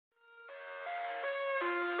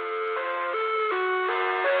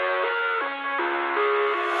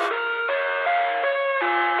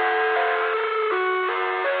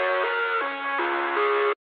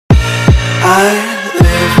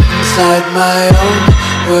my own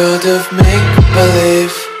world of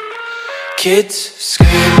make-believe. Kids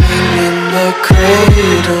screaming in their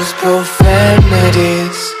cradles,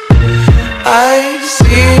 profanities. I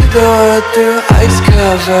see the world through eyes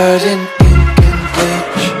covered in ink and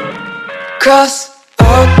bleach. Cross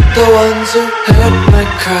out the ones who heard my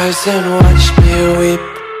cries and watched me weep.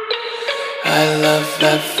 I love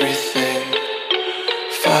everything.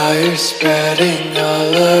 Fire spreading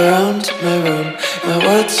all around my room. My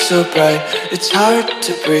world's so bright, it's hard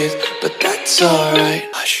to breathe, but that's alright.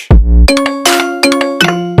 Hush.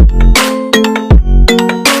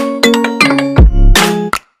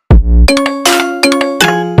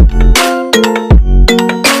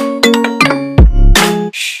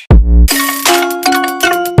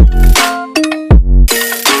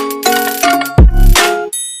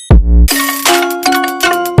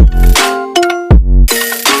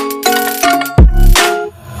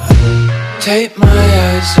 Take my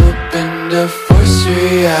eyes open to force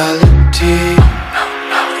reality.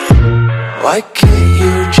 Why can't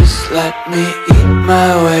you just let me eat my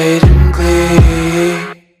weight in glee?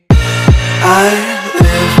 I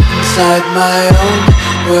live inside my own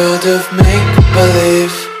world of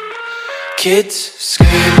make-believe. Kids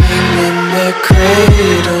screaming in their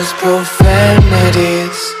cradles,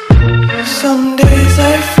 profanities. Some days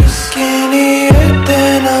I feel skinnier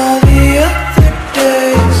than all the other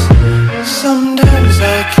days. Sometimes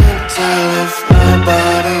I can't tell if my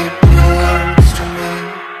body belongs to me.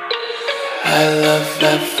 I love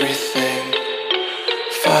everything.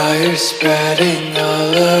 Fire spreading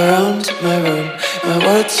all around my room. My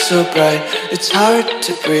world's so bright, it's hard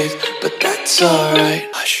to breathe, but that's alright.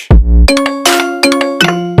 Hush.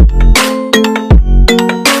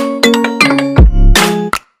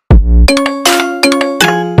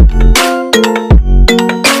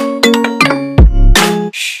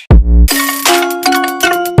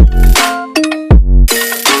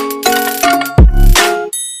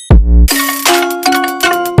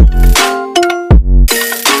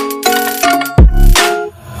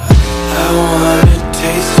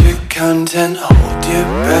 Content, hold your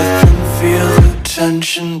breath and feel the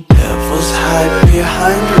tension. Devils hide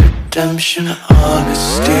behind redemption.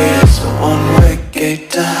 Honesty is a one-way gate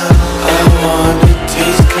to hell. I wanna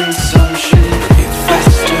taste consumption, breathe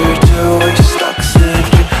faster to waste